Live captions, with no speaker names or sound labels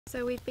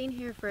So we've been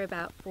here for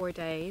about 4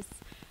 days,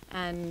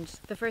 and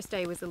the first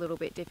day was a little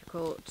bit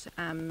difficult.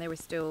 There were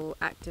still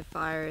active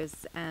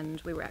fires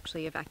and we were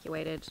actually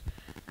evacuated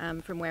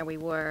from where we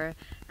were,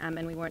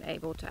 and we weren't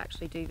able to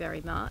actually do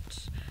very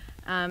much.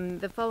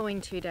 The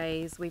following 2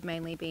 days we've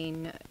mainly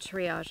been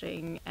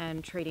triaging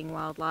and treating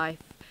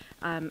wildlife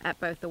at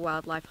both the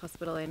wildlife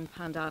hospital in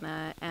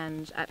Pandana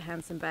and at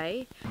Hanson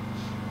Bay.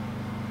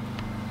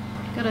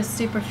 Got a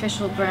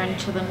superficial burn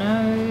to the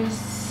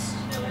nose.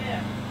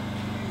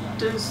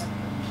 Does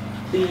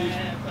the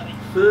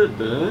fur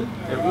burn?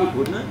 It would,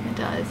 wouldn't it? It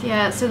does,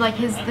 yeah. So like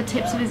the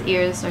tips of his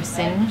ears are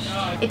singed.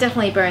 It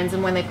definitely burns,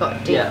 and when they've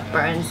got deep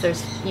burns,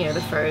 there's, you know,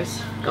 the fur's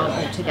gone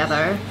all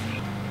together.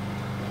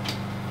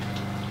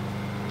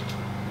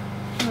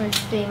 Where's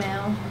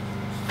female?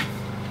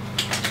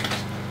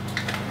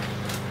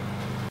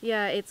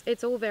 Yeah,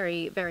 it's all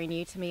very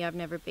new to me. I've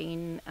never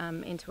been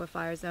into a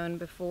fire zone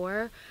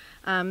before.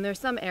 There's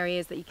some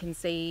areas that you can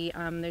see.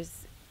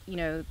 There's, you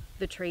know,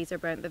 the trees are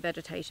burnt, the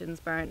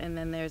vegetation's burnt, and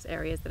then there's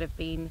areas that have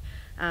been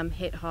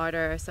hit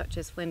harder, such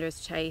as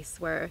Flinders Chase,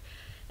 where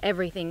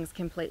everything's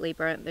completely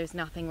burnt, there's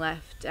nothing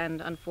left,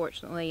 and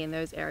unfortunately in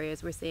those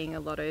areas we're seeing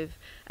a lot of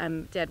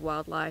dead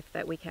wildlife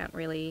that we can't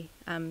really,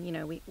 you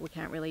know, we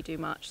can't really do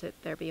much, that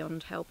they're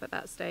beyond help at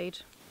that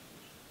stage.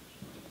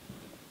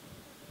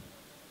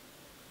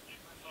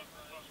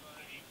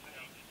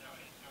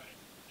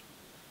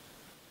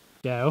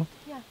 Gayle?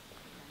 Yeah.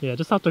 Yeah,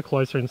 just after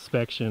closer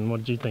inspection, what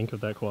did you think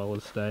of that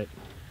koala's state?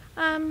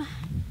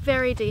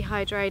 Very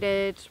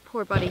dehydrated,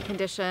 poor body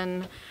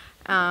condition,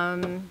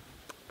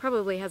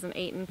 probably hasn't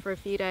eaten for a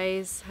few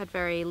days, had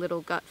very little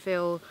gut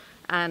fill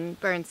and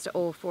burns to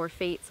all 4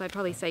 feet, so I'd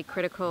probably say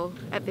critical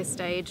at this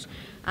stage,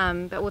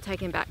 but we'll take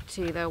him back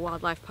to the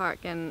wildlife park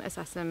and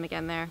assess him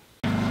again there.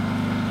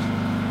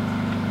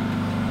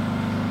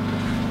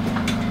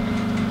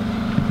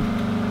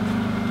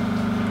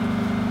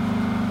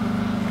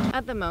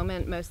 At the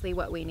moment, mostly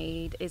what we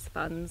need is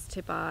funds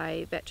to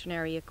buy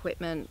veterinary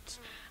equipment,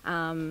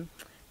 and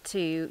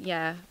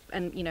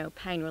you know,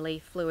 pain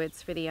relief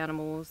fluids for the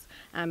animals.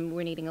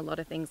 We're needing a lot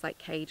of things like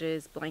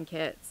cages,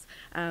 blankets,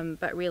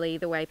 but really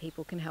the way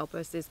people can help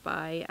us is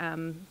by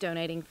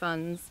donating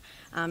funds.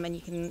 And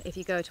you can, if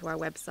you go to our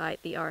website,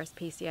 the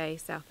RSPCA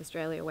South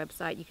Australia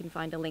website, you can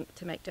find a link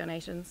to make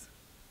donations,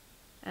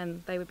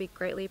 and they would be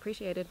greatly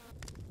appreciated.